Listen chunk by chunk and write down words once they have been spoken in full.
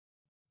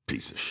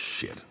Piece of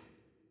shit.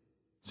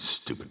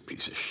 Stupid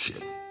piece of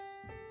shit.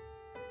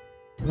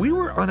 We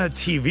were on a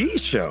TV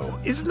show.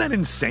 Isn't that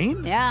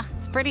insane? Yeah,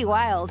 it's pretty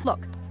wild.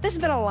 Look, this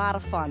has been a lot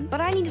of fun, but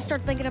I need to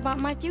start thinking about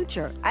my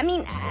future. I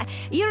mean,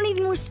 you don't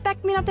even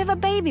respect me enough to have a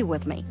baby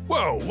with me.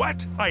 Whoa,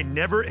 what? I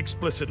never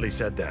explicitly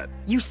said that.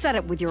 You said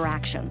it with your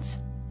actions.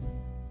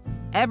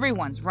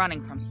 Everyone's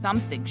running from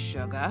something,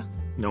 sugar.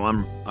 No,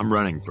 I'm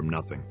running from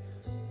nothing.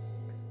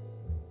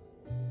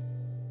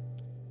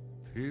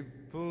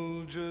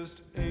 People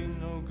just ain't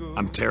no good.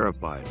 I'm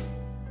terrified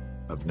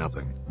of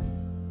nothing.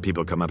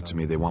 People come up to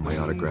me, they want my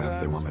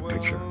autograph, they want my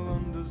picture.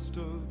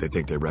 They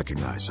think they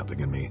recognize something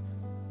in me.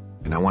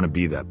 And I want to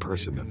be that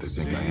person that they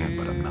think I am,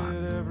 but I'm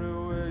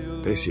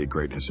not. They see a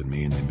greatness in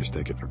me and they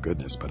mistake it for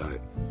goodness, but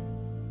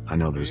I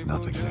know there's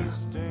nothing there.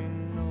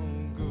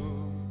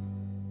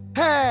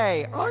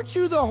 Hey, aren't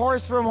you the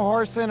horse from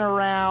horsing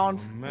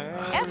around?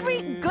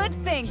 Every good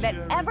thing that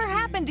ever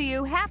happened to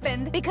you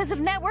happened because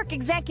of network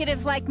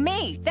executives like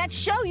me. That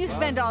show you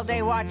spend all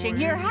day watching,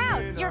 your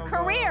house, your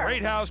career.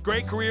 Great house,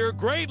 great career,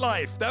 great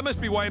life. That must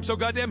be why I'm so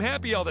goddamn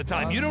happy all the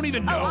time. You don't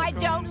even know. Oh, I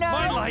don't know.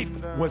 My life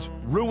was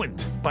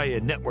ruined by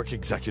a network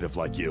executive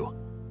like you.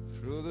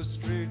 Through the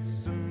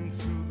streets and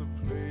through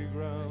the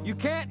playground. You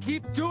can't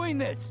keep doing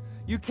this.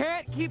 You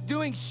can't keep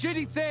doing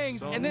shitty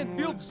things and then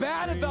feel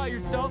bad about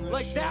yourself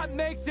like that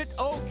makes it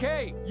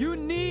okay. You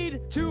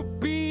need to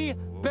be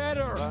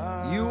better.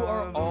 You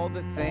are all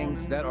the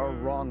things that are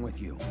wrong with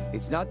you.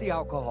 It's not the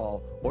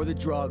alcohol or the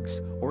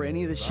drugs or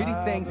any of the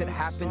shitty things that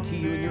happened to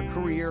you in your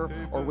career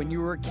or when you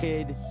were a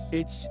kid.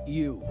 It's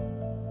you.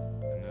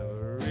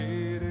 Never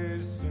read a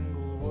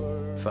single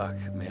word.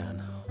 Fuck,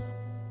 man.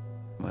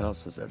 What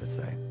else is there to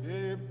say?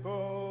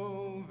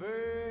 People,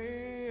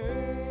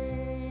 they